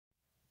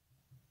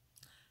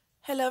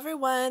Hello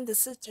everyone,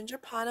 this is Ginger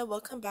Pana.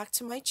 Welcome back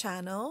to my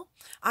channel.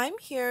 I'm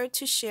here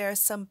to share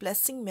some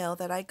blessing mail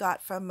that I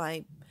got from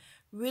my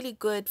really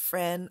good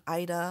friend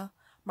Ida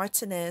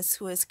Martinez,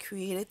 who is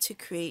created to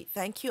create.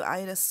 Thank you,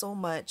 Ida, so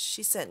much.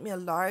 She sent me a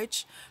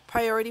large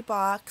priority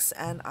box,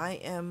 and I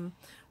am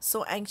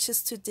so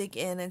anxious to dig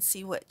in and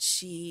see what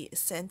she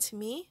sent to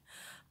me.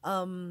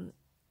 Um,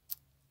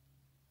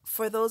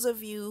 for those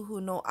of you who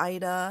know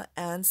Ida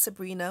and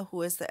Sabrina,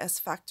 who is the S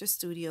Factor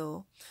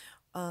Studio,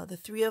 the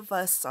three of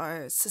us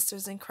are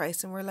sisters in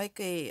Christ, and we're like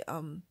a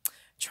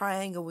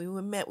triangle.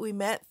 We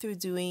met through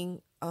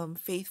doing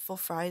Faithful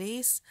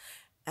Fridays,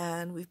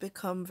 and we've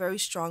become very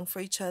strong for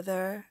each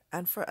other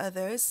and for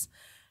others.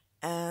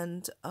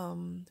 And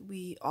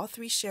we all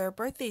three share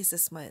birthdays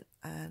this month,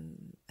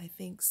 and I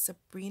think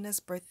Sabrina's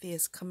birthday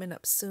is coming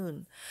up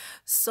soon.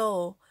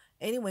 So,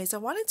 anyways, I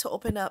wanted to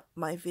open up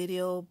my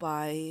video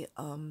by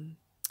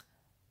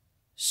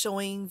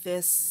showing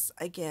this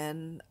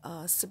again.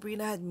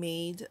 Sabrina had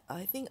made,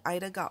 I think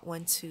Ida got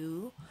one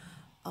too,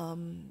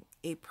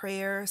 a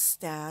prayer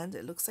stand.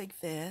 It looks like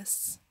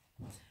this,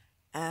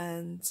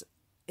 and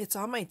it's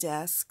on my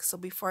desk. So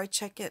before I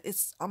check it,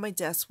 it's on my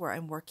desk where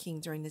I'm working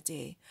during the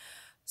day.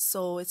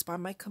 So it's by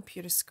my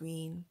computer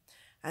screen.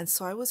 And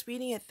so I was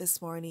reading it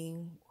this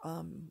morning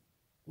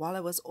while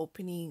I was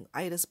opening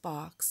Ida's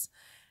box.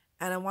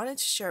 And I wanted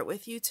to share it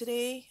with you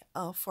today.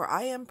 For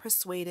I am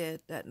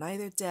persuaded that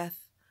neither death,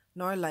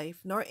 nor life,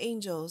 nor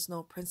angels,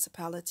 nor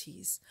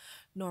principalities,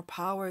 nor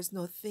powers,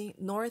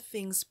 nor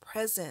things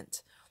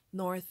present,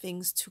 nor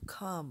things to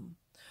come,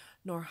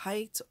 nor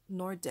height,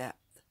 nor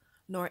depth,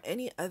 nor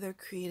any other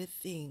created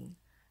thing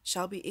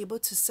shall be able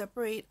to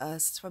separate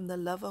us from the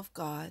love of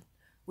God,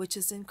 which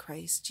is in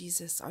Christ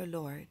Jesus our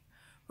Lord.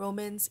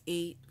 Romans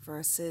 8,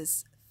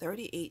 verses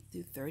 38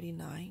 through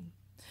 39.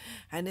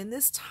 And in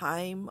this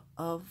time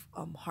of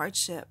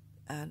hardship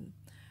and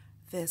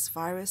this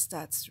virus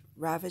that's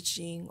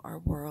ravaging our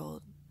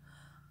world,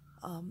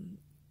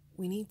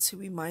 we need to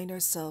remind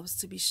ourselves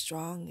to be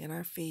strong in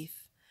our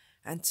faith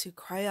and to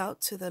cry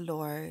out to the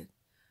Lord,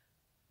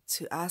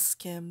 to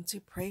ask Him, to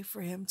pray for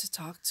Him, to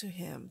talk to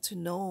Him, to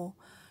know,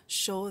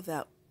 show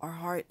that our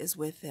heart is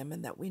with Him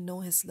and that we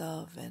know His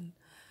love, and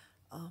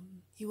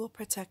He will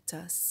protect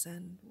us.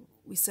 And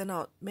we send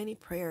out many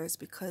prayers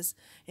because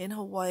in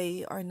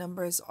Hawaii, our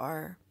numbers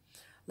are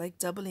like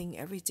doubling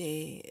every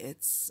day.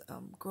 It's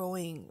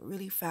growing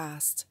really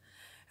fast.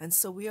 And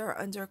so we are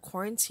under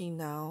quarantine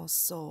now.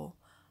 So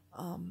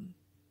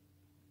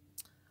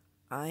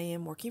I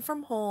am working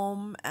from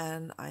home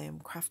and I am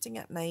crafting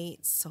at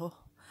night. So,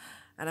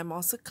 and I'm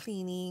also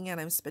cleaning and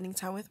I'm spending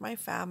time with my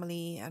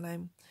family, and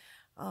I'm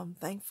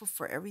thankful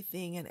for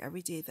everything and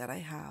every day that I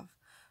have.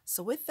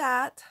 So, with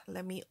that,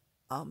 let me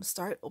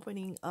start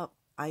opening up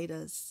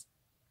Ida's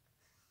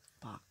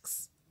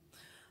box.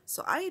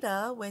 So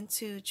Ida went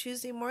to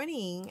Tuesday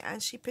morning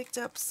and she picked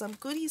up some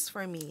goodies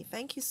for me.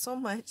 Thank you so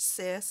much,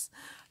 sis.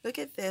 Look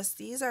at this.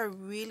 These are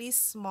really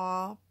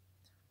small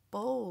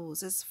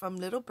bows. It's from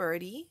Little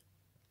Birdie.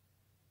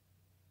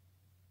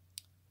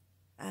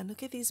 And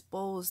look at these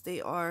bows.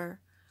 They are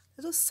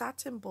little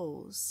satin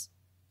bows.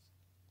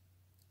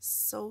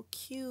 So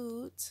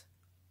cute.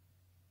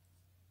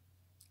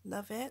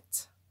 Love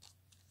it.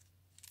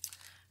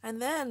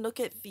 And then look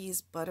at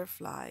these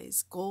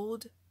butterflies.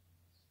 Gold.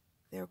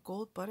 They're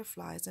gold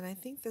butterflies. And I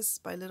think this is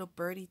by Little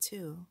Birdie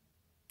too.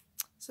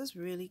 This is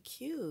really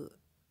cute.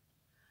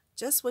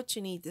 Just what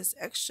you need, this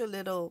extra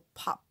little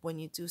pop when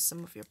you do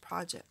some of your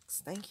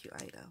projects. Thank you,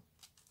 Ida.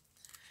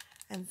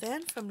 And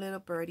then from Little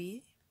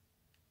Birdie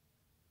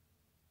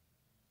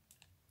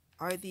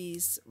are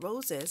these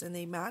roses, and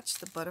they match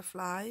the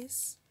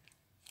butterflies.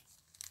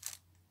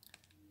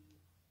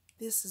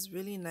 This is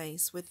really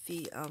nice with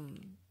the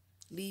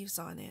leaves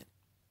on it.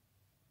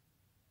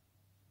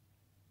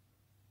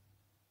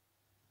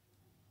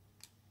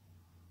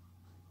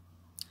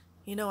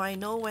 You know, I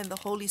know when the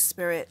Holy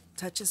Spirit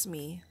touches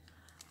me,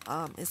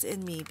 is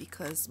in me,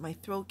 because my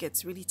throat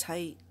gets really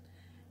tight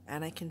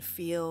and I can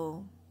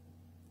feel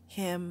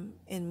Him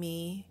in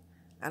me.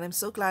 And I'm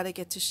so glad I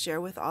get to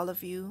share with all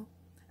of you,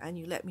 and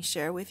you let me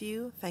share with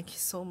you. Thank you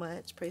so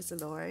much. Praise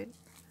the Lord.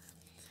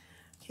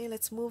 Okay,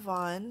 let's move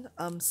on.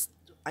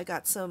 I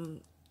got some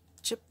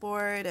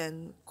chipboard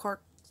and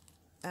cork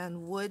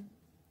and wood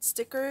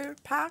sticker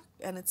pack,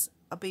 and it's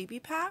a baby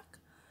pack.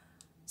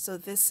 So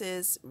this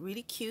is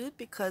really cute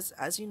because,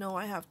 as you know,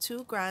 I have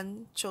two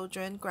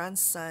grandchildren,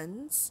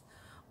 grandsons.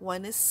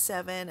 One is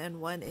 7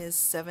 and one is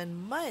 7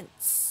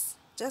 months.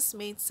 Just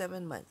made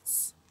 7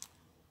 months.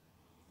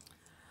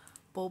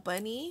 Bo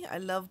Bunny. I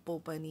love Bo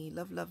Bunny.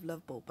 Love, love,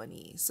 love Bo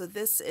Bunny. So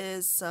this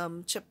is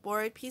some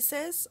chipboard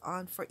pieces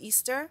on for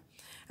Easter.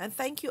 And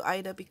thank you,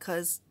 Ida,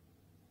 because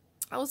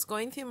I was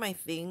going through my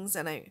things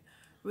and I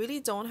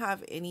really don't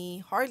have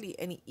hardly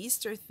any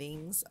Easter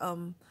things.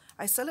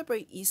 I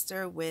celebrate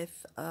Easter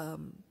with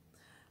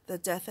the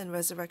death and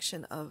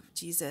resurrection of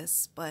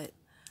Jesus, but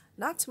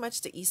not too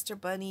much the Easter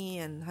bunny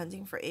and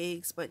hunting for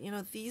eggs. But you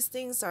know, these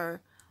things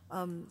are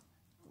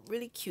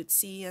really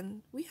cutesy,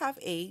 and we have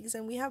eggs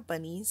and we have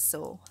bunnies,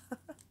 so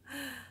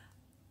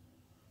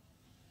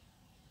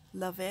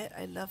Love it.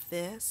 I love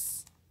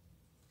this.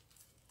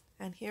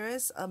 And here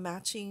is a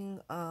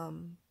matching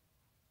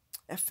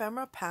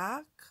ephemera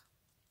pack.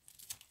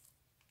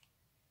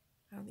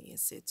 I don't think you can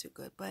see it too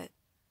good, but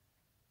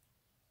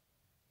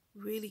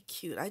really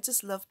cute. I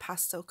just love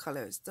pastel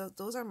colors.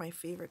 Those are my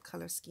favorite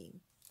color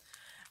scheme.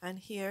 And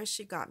here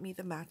she got me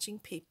the matching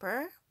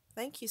paper.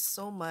 Thank you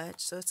so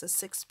much. So it's a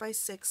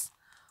 6x6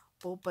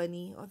 bow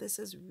bunny. Oh, this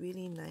is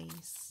really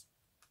nice.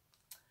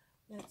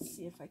 Let's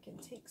see if I can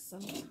take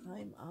some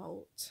time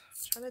out.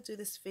 I'm trying to do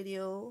this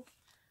video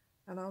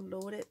and I'll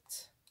load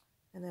it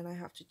and then I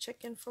have to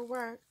check in for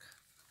work.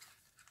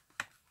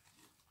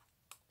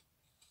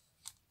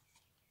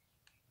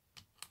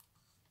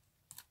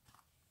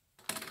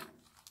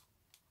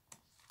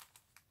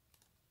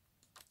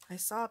 I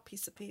saw a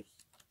piece of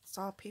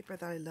paper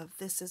that I love.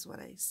 This is what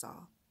I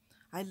saw.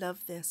 I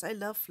love this. I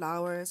love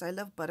flowers. I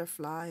love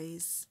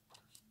butterflies.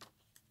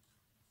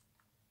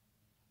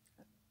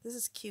 This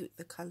is cute,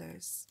 the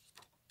colors.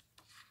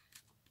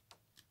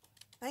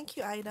 Thank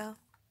you, Ida.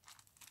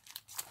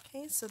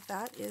 Okay, so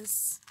that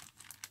is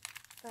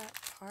that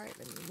part.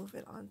 Let me move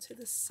it onto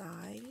the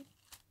side.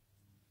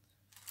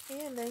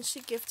 Okay, and then she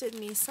gifted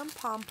me some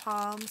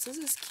pom-poms. This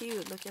is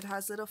cute. Look, it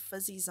has little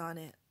fuzzies on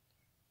it.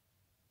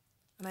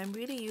 And I'm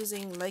really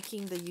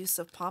liking the use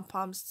of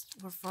pom-poms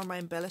for my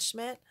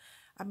embellishment.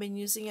 I've been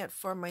using it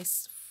for my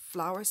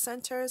flower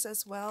centers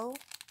as well.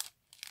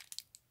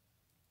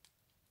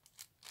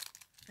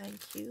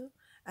 Thank you.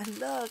 And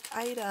look,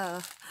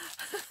 Ida.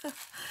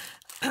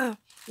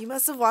 You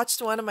must have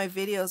watched one of my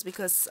videos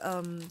because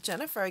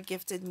Jennifer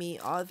gifted me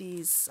all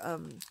these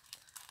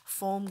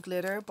foam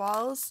glitter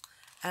balls.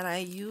 And I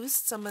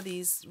used some of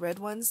these red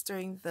ones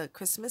during the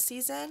Christmas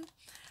season.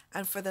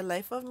 And for the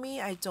life of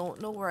me, I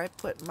don't know where I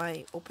put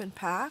my open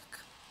pack.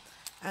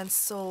 And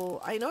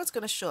so I know it's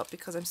going to show up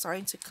because I'm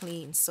starting to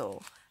clean.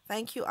 So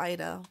thank you,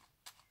 Ida.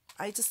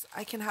 I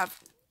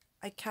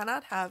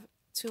cannot have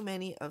too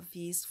many of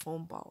these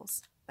foam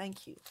balls.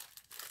 Thank you.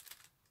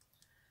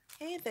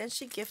 Okay, then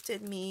she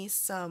gifted me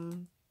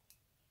some,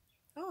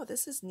 oh,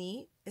 this is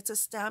neat. It's a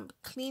stamp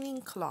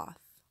cleaning cloth.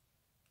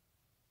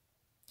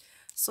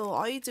 So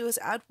all you do is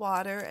add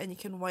water and you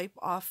can wipe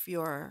off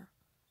your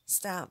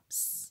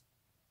stamps.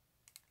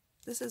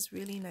 This is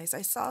really nice.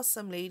 I saw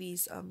some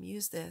ladies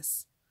use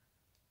this.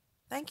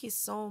 Thank you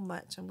so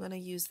much. I'm going to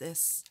use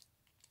this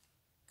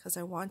because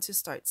I want to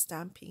start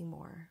stamping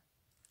more.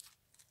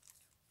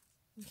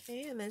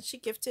 Okay, and then she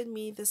gifted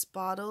me this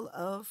bottle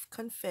of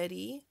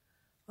confetti.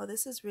 Oh,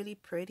 this is really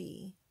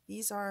pretty.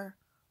 These are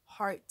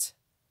hearts.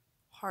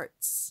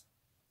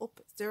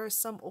 There are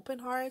some open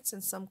hearts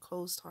and some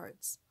closed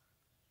hearts.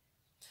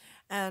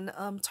 And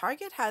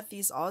Target had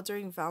these all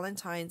during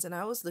Valentine's, and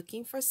I was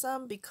looking for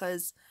some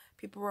because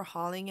people were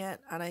hauling it,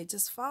 and I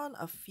just found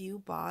a few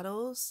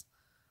bottles.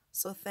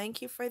 So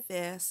thank you for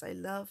this. I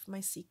love my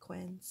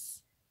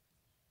sequins.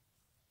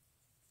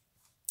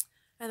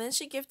 And then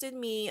she gifted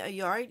me a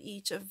yard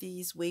each of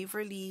these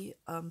Waverly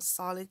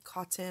solid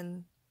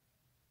cotton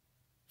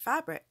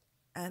fabric.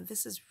 And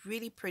this is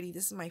really pretty.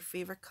 This is my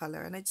favorite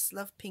color. And I just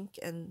love pink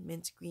and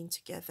mint green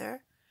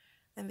together.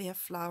 And they have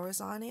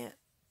flowers on it.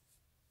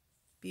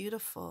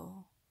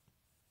 Beautiful.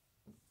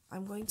 I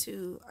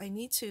do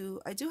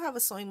have a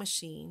sewing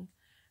machine.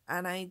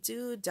 And I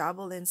do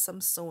dabble in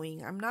some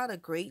sewing. I'm not a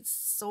great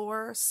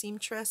sewer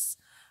seamstress,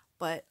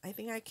 but I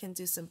think I can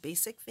do some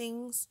basic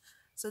things.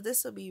 So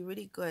this will be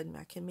really good.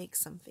 I can make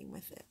something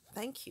with it.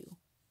 Thank you.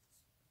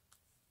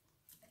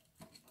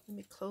 Let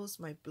me close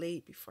my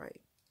blade before I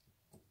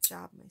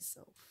jab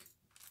myself.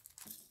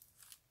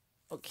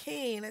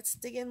 Okay, let's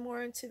dig in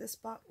more into this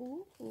box.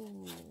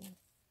 Ooh.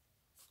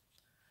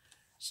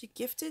 She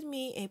gifted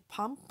me a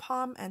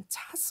pom-pom and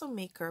tassel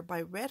maker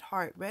by Red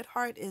Heart. Red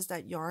Heart is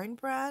that yarn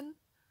brand.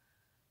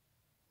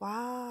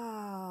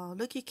 Wow,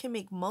 look, you can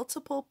make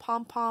multiple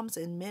pom-poms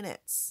in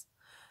minutes.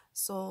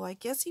 So I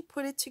guess he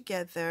put it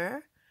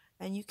together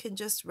and you can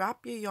just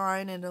wrap your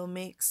yarn and it'll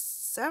make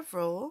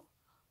several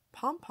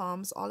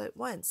pom-poms all at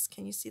once.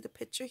 Can you see the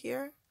picture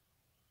here?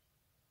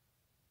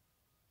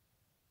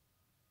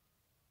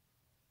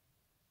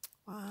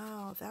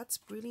 Wow, that's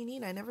really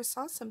neat. I never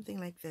saw something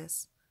like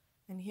this.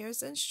 And here's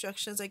the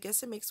instructions. I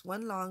guess it makes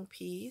one long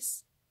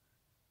piece.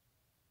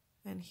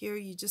 And here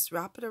you just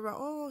wrap it around.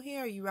 Oh,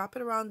 here you wrap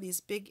it around these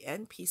big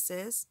end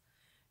pieces.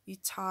 You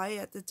tie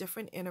at the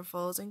different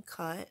intervals and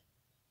cut.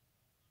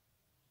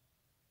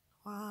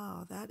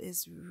 Wow, that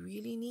is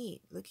really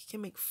neat. Look, you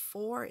can make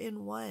 4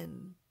 in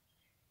 1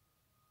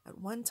 at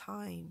one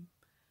time.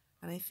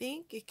 And I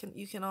think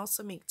you can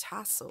also make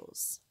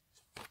tassels.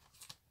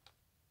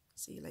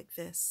 See, like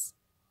this.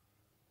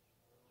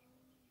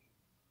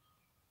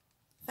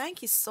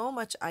 Thank you so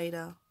much,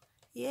 Ida.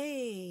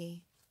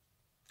 Yay.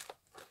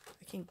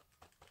 I can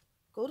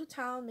go to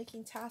town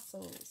making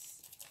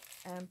tassels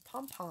and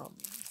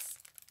pom-poms.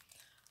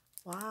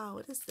 Wow,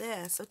 what is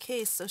this?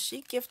 Okay, so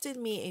she gifted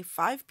me a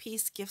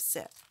 5-piece gift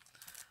set.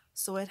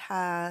 So it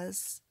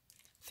has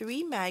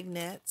 3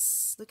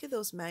 magnets. Look at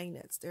those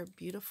magnets. They're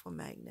beautiful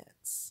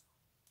magnets.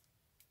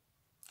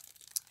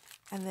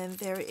 And then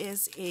there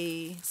is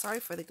a,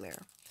 sorry for the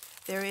glare,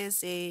 there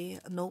is a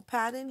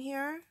notepad in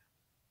here,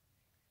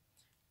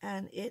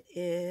 and it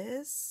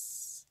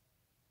is,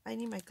 I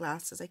need my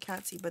glasses, I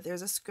can't see, but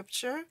there's a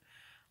scripture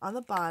on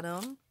the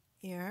bottom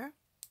here.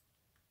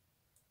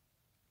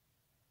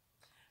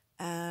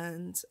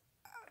 And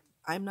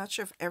I'm not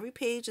sure if every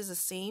page is the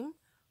same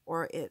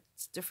or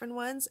it's different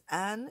ones.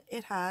 And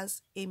it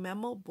has a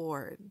memo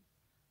board.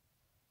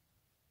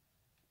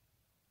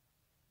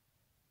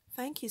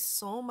 Thank you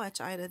so much,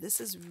 Ida. This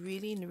is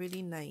really,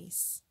 really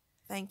nice.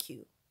 Thank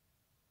you.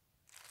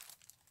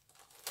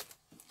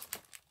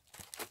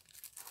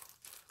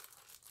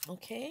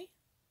 Okay.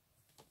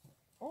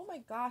 Oh my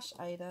gosh,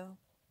 Ida.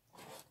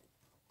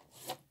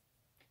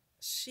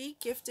 She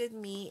gifted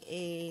me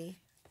a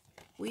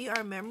We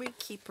Are Memory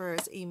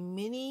Keepers, a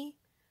mini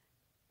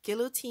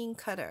guillotine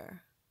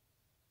cutter.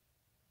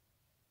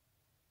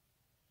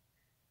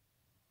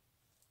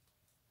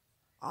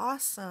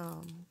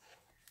 Awesome.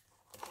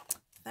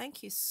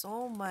 Thank you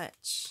so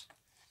much.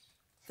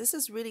 This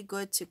is really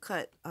good to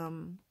cut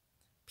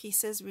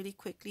pieces really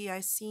quickly.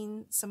 I've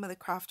seen some of the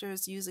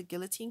crafters use a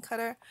guillotine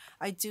cutter.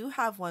 I do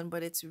have one,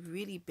 but it's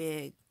really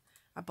big.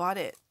 I bought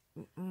it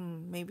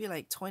maybe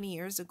like 20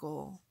 years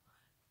ago,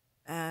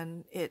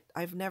 and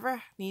I've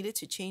never needed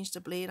to change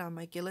the blade on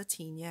my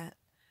guillotine yet.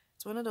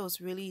 It's one of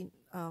those really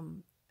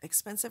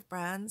expensive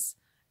brands,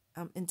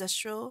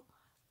 industrial,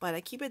 but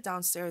I keep it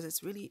downstairs.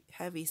 It's really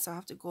heavy, so I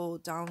have to go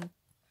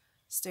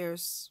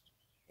downstairs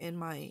in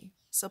my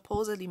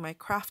supposedly my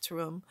craft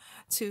room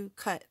to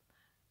cut.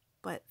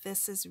 But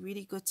this is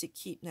really good to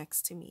keep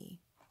next to me.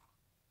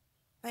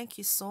 Thank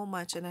you so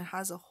much. And it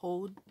has a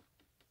hold,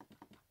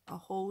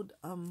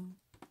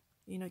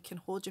 it can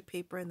hold your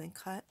paper and then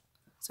cut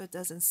so it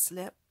doesn't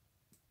slip.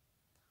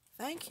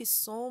 Thank you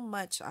so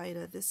much,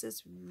 Ida. This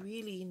is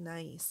really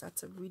nice.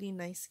 That's a really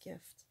nice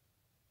gift.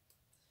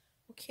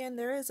 Okay, and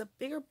there is a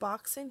bigger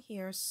box in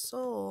here,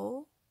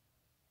 so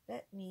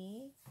let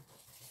me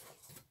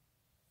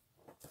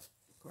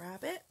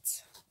grab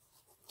it.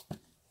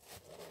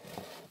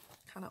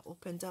 Kind of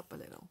opened up a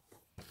little.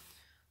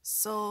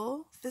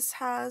 So this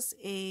has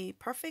a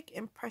Perfect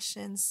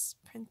Impressions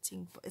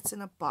printing. It's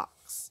in a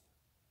box.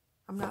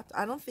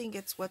 I don't think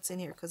it's what's in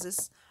here because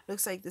this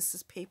looks like this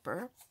is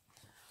paper.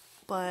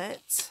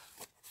 But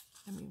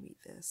let me read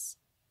this.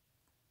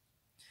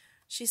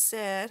 She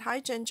said, "Hi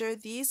Ginger,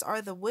 these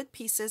are the wood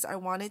pieces I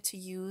wanted to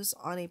use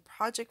on a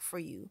project for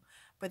you,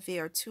 but they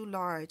are too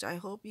large. I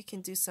hope you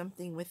can do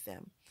something with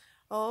them."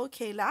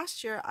 Okay,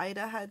 last year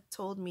Ida had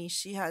told me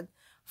she had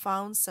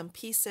found some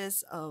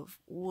pieces of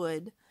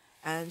wood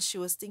and she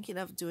was thinking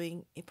of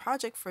doing a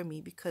project for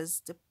me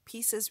because the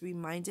pieces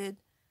reminded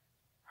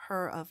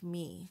her of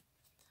me.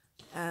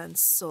 And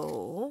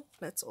so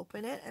let's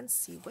open it and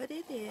see what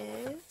it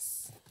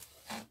is.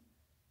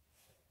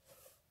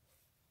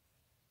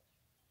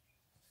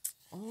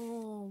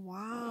 Oh,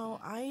 wow,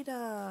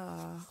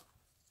 Ida.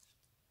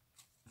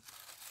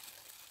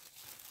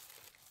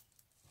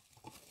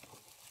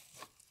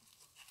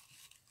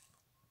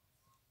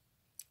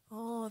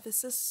 Oh,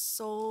 this is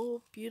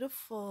so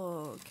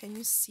beautiful. Can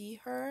you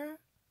see her?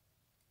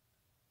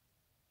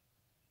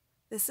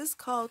 This is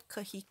called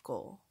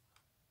kahiko.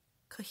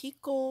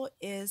 Kahiko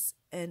is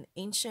an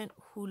ancient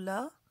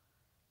hula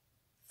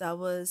that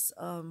was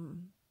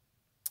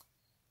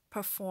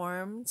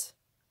performed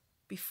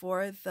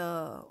before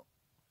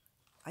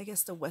I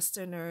guess the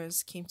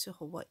Westerners came to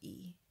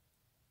Hawaii.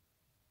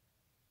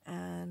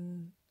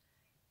 And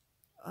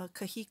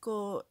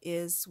kahiko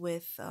is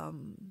with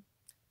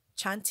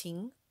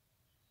chanting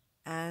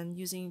and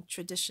using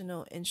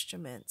traditional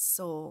instruments,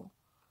 so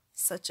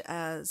such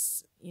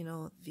as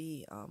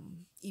the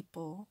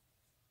ipo.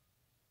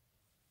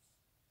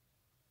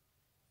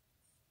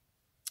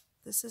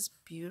 This is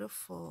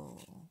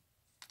beautiful.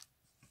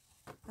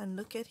 And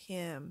look at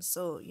him.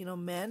 So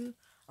men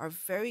are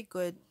very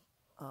good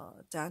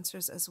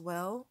dancers as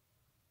well.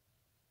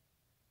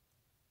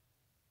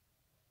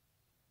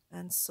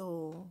 And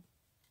so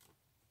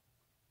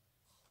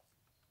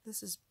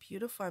this is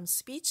beautiful. I'm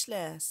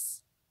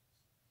speechless.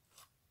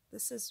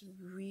 This is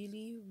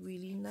really,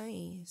 really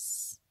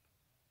nice.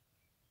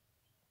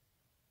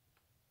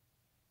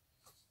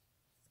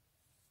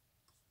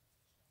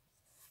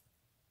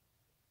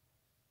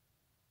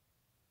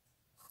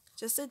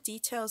 Just the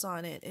details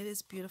on it. It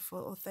is beautiful.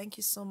 Oh, thank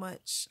you so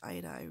much,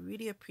 Ida. I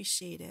really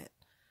appreciate it.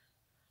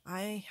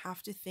 I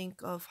have to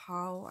think of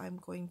how I'm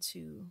going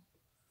to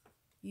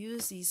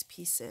use these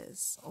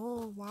pieces.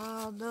 Oh,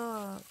 wow,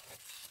 look.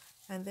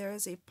 And there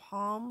is a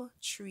palm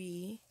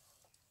tree.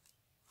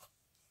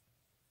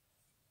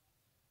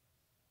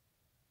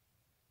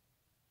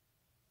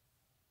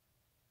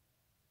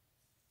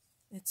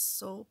 It's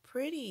so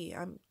pretty.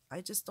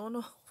 I just don't know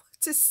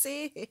what to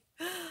say.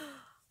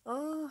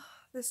 Oh,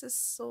 this is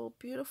so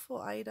beautiful,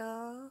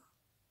 Ida.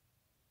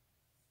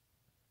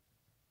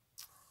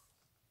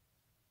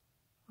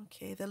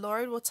 Okay, the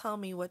Lord will tell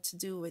me what to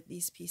do with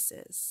these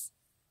pieces,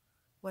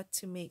 what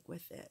to make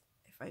with it.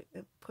 If I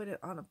put it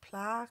on a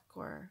plaque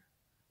or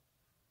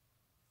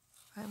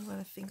I'm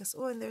gonna think of,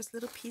 oh, and there's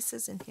little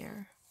pieces in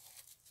here.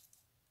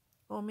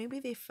 Oh, maybe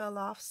they fell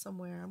off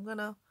somewhere. I'm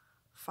gonna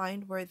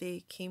find where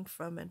they came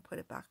from and put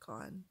it back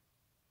on.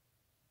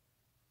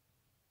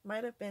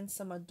 Might have been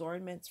some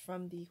adornments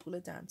from the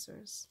hula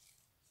dancers.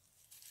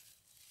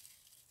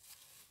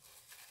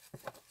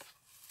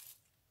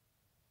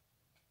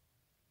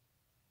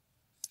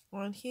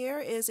 On here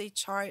is a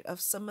chart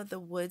of some of the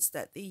woods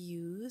that they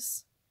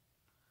use.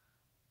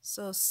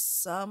 So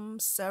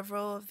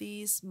several of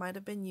these might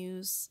have been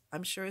used,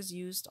 I'm sure is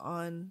used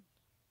on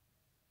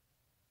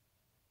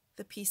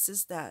the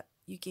pieces that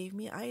you gave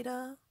me,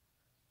 Ida.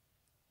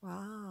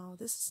 Wow,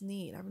 this is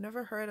neat. I've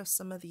never heard of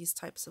some of these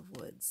types of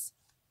woods.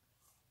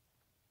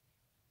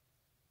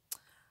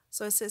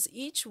 So it says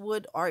each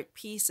wood art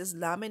piece is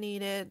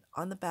laminated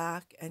on the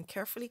back and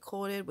carefully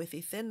coated with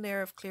a thin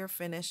layer of clear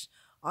finish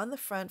on the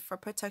front for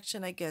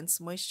protection against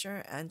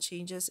moisture and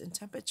changes in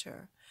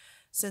temperature.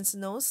 Since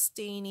no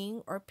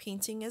staining or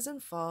painting is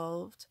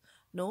involved,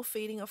 no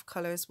fading of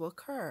colors will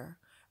occur.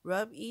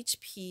 Rub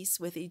each piece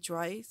with a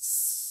dry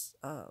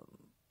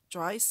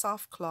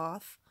soft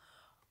cloth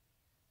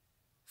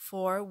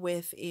for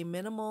with a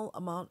minimal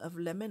amount of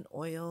lemon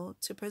oil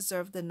to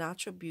preserve the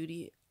natural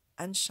beauty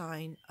and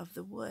shine of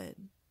the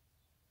wood.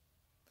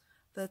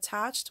 The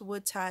attached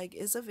wood tag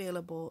is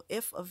available,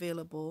 if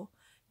available,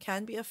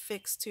 can be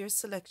affixed to your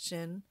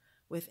selection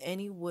with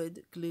any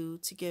wood glue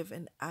to give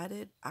an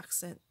added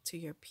accent to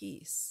your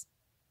piece.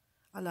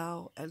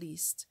 Allow at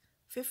least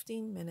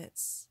 15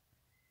 minutes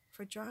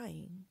for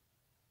drying.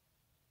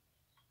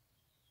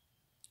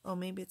 Oh,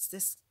 maybe it's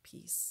this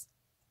piece.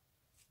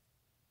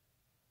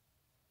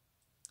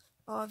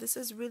 Oh, this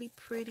is really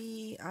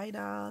pretty,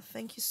 Ida.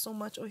 Thank you so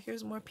much. Oh,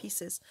 here's more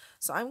pieces.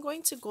 So I'm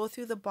going to go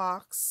through the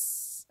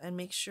box and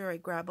make sure I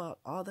grab out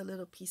all the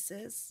little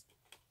pieces.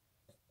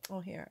 Oh,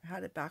 here, I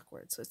had it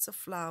backwards. So it's a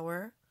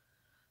flower.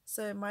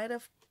 So it might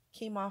have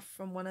came off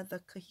from one of the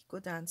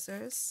kahiko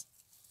dancers.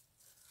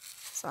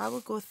 So I will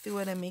go through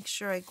it and make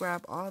sure I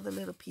grab all the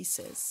little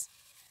pieces.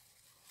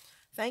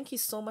 Thank you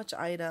so much,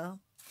 Ida.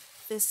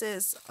 This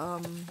is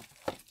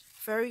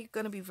very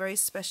going to be very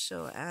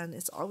special, and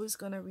it's always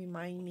going to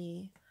remind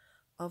me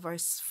of our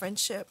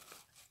friendship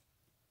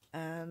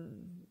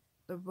and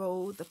the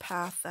road, the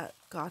path that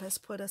God has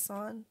put us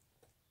on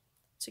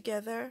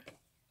together.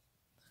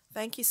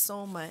 Thank you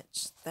so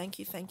much. Thank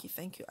you, thank you,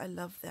 thank you. I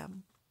love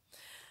them.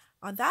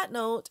 On that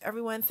note,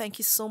 everyone, thank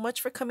you so much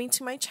for coming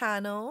to my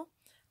channel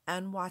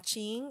and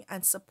watching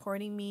and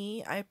supporting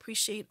me. I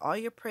appreciate all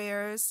your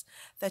prayers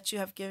that you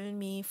have given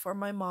me for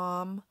my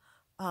mom.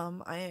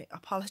 I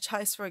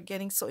apologize for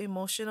getting so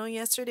emotional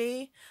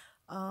yesterday.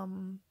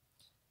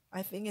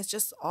 I think it's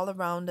just all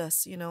around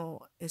us,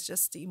 it's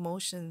just the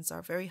emotions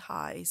are very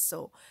high.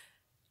 So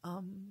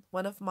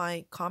one of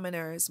my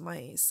commenters,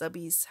 my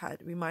subbies,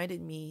 had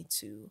reminded me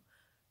to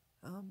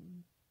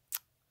um,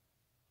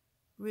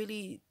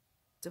 really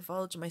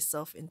divulge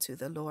myself into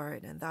the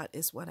Lord, and that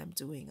is what I'm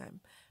doing.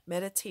 I'm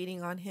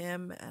meditating on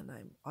Him and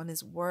I'm on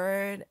His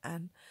Word,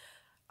 and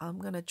I'm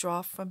going to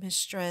draw from His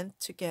strength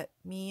to get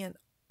me and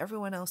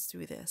everyone else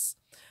through this.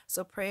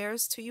 So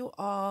prayers to you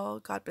all.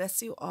 God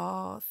bless you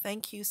all.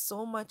 Thank you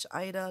so much,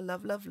 Ida.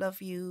 Love, love,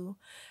 love you.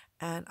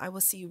 And I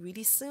will see you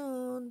really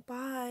soon.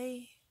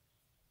 Bye.